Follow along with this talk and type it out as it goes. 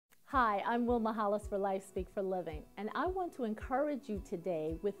Hi, I'm Wilma Hollis for LifeSpeak for Living, and I want to encourage you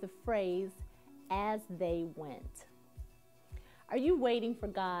today with the phrase, as they went. Are you waiting for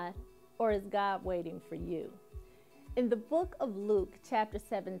God, or is God waiting for you? In the book of Luke, chapter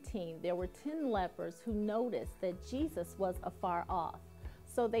 17, there were 10 lepers who noticed that Jesus was afar off.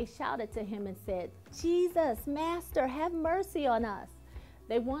 So they shouted to him and said, "Jesus, Master, have mercy on us."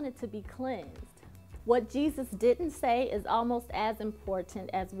 They wanted to be cleansed. What Jesus didn't say is almost as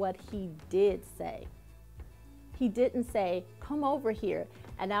important as what he did say. He didn't say, "Come over here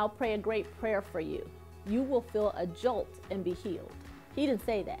and I'll pray a great prayer for you. You will feel a jolt and be healed." He didn't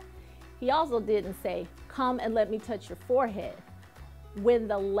say that. He also didn't say, "Come and let me touch your forehead." When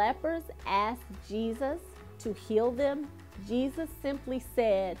the lepers asked Jesus to heal them, Jesus simply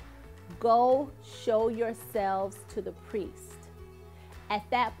said, "Go show yourselves to the priest." At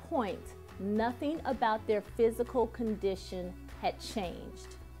that point, nothing about their physical condition had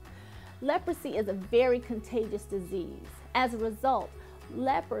changed. Leprosy is a very contagious disease. As a result,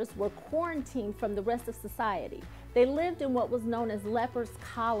 lepers were quarantined from the rest of society. They lived in what was known as lepers'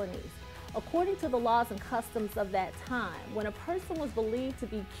 colonies. According to the laws and customs of that time, when a person was believed to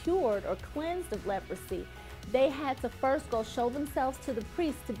be cured or cleansed of leprosy, they had to first go show themselves to the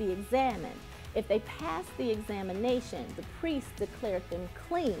priest to be examined. If they passed the examination, the priest declared them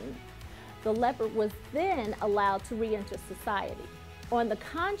clean. The leper was then allowed to re-enter society. On the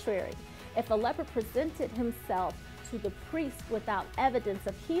contrary, if a leper presented himself to the priest without evidence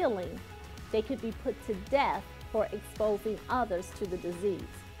of healing, they could be put to death for exposing others to the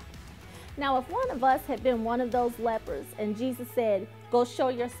disease. Now, if one of us had been one of those lepers and Jesus said, "Go show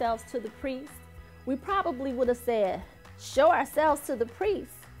yourselves to the priest," we probably would have said, "Show ourselves to the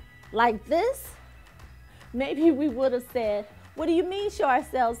priest? Like this?" Maybe we would have said, "What do you mean show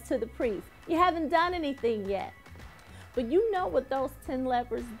ourselves to the priest? You haven't done anything yet." But you know what those 10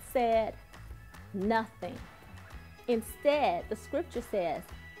 lepers said? Nothing. Instead, the scripture says,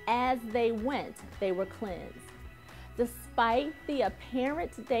 as they went, they were cleansed. Despite the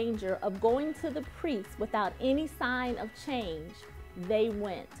apparent danger of going to the priest without any sign of change, they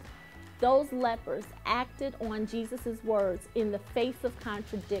went. Those lepers acted on Jesus' words in the face of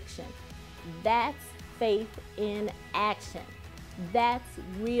contradiction. That's faith in action. That's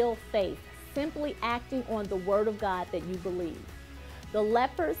real faith, simply acting on the word of God that you believe. The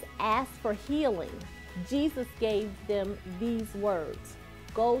lepers asked for healing. Jesus gave them these words,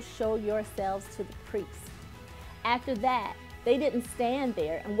 "Go show yourselves to the priest." After that, they didn't stand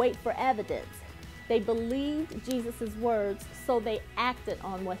there and wait for evidence. They believed Jesus' words, so they acted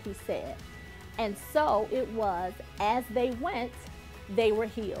on what he said. And so it was, as they went, they were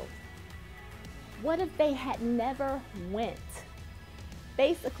healed. What if they had never went?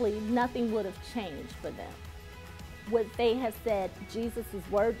 Basically, nothing would have changed for them. Would they have said, "Jesus'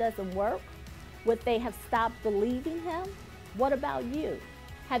 word doesn't work"? Would they have stopped believing him? What about you?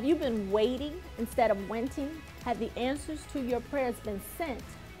 Have you been waiting instead of waiting? Have the answers to your prayers been sent,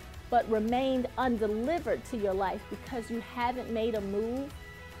 but remained undelivered to your life because you haven't made a move?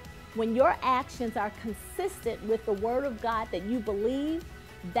 When your actions are consistent with the word of God that you believe,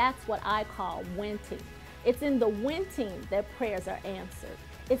 that's what I call winting. It's in the winting that prayers are answered.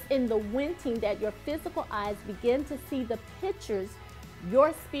 It's in the winting that your physical eyes begin to see the pictures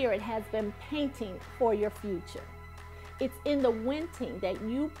your spirit has been painting for your future. It's in the winting that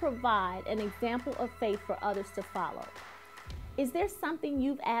you provide an example of faith for others to follow. Is there something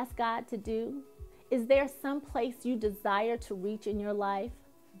you've asked God to do? Is there some place you desire to reach in your life?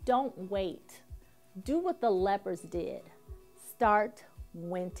 Don't wait. Do what the lepers did. Start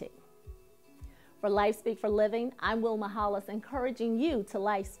winting. For LifeSpeak for Living, I'm Wilma Hollis, encouraging you to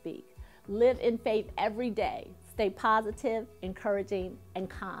LifeSpeak. Live in faith every day. Stay positive, encouraging, and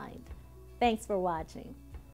kind. Thanks for watching.